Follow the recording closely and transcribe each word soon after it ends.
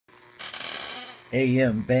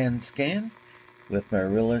AM band scan with my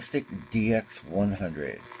realistic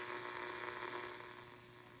DX100.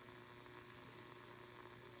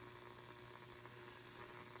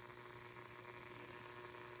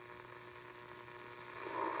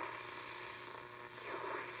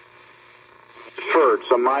 Deferred.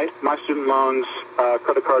 So my student loans,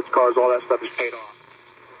 credit cards, cars, all that stuff is paid off.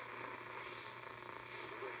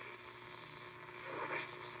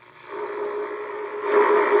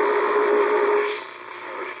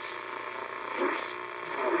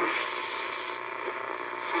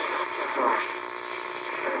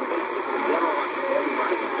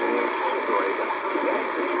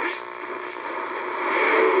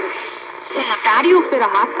 Can the patio fit a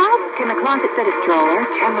hot tub? Can the closet fit a stroller?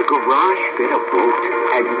 Can the garage fit a boat?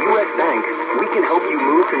 At U.S. Bank, we can help you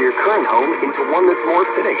move from your current home into one that's more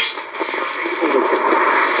fitting.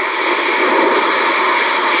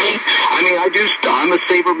 I'm a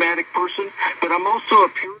sabermatic person, but I'm also a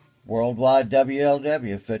pure... Worldwide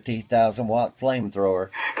WLW 50,000 watt flamethrower.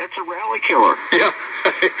 That's a rally killer. Yeah,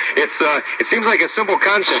 it seems like a simple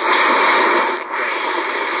concept.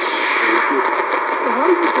 How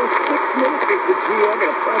do you go 6 minutes into GM at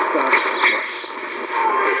a press conference?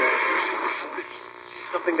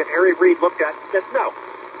 Something that Harry Reid looked at and said, no,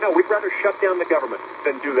 we'd rather shut down the government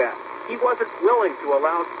than do that. He wasn't willing to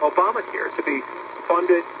allow Obamacare to be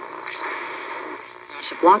funded.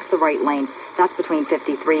 Blocks the right lane. That's between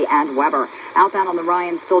 53 and Weber. Outbound on the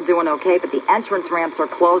Ryan still doing okay, but the entrance ramps are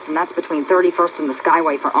closed, and that's between 31st and the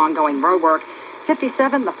Skyway for ongoing road work.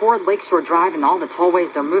 57, the Ford Lakeshore Drive, and all the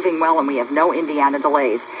tollways, they're moving well, and we have no Indiana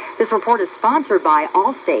delays. This report is sponsored by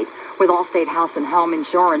Allstate. With Allstate House and Home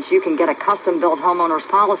Insurance, you can get a custom-built homeowner's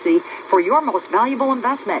policy for your most valuable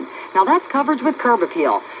investment. Now, that's coverage with curb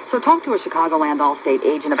appeal. So talk to a Chicagoland Allstate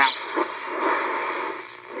agent about...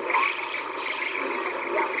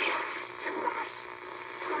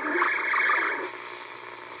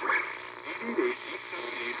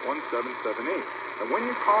 1778. And when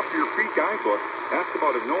you call for your free guidebook, ask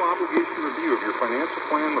about a no-obligation review of your financial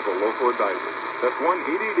plan with a local advisor. That's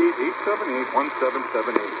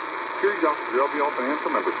 1-888-878-1778. Here you go, JLBL Financial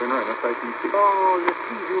Member, FINRA and SIPC. Oh, the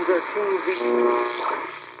seasons are changing.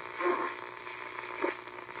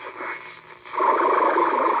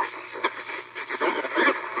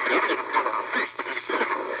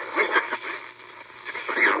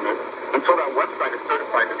 Until that website is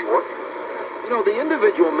certified to be working. You know, the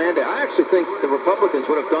individual mandate, I actually think the Republicans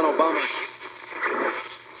would have done Obama.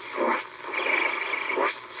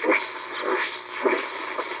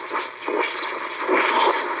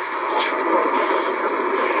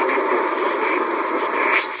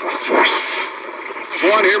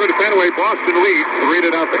 One here, but Fenway, Boston leads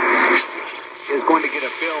 3-0. Is going to get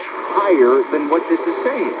a bill higher than what this is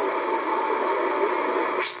saying.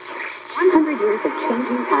 100 years of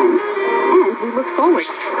changing times, and we look forward.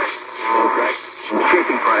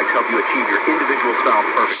 Shaping products help you achieve your individual style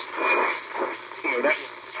purpose.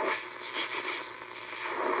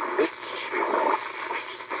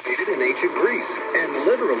 In ancient Greece, and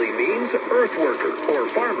literally means earth worker or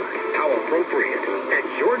farmer. How appropriate. At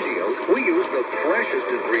Giorgio's, we use the freshest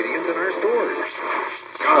ingredients in our stores.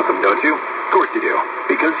 Awesome, don't you? Of course you do.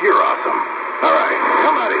 Because you're awesome. All right,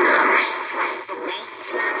 come out of here.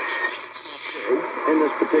 In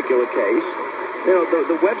this particular case, you know,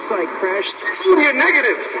 the website crashed. You're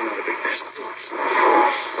negative.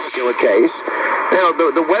 Particular case, you know,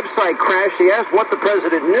 the website crashed. He asked what the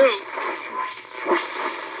president knew.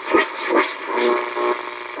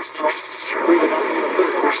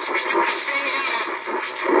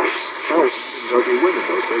 Ugly women,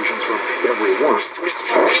 notations from everyone.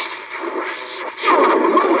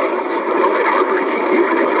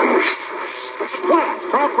 What?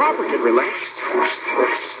 Proper can relax.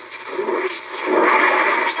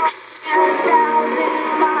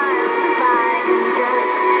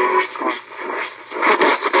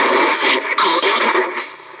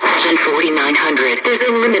 Call 4900. There's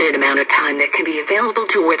a limited amount of time that can be available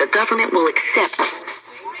to where the government will accept.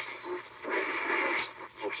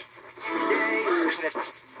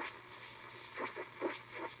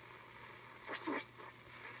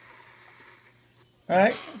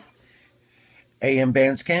 Alright, AM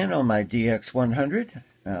band scan on my DX100.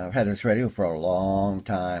 I've had this radio for a long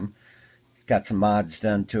time. Got some mods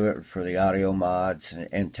done to it for the audio mods and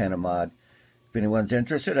antenna mod. If anyone's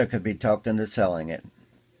interested, I could be talked into selling it.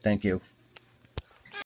 Thank you.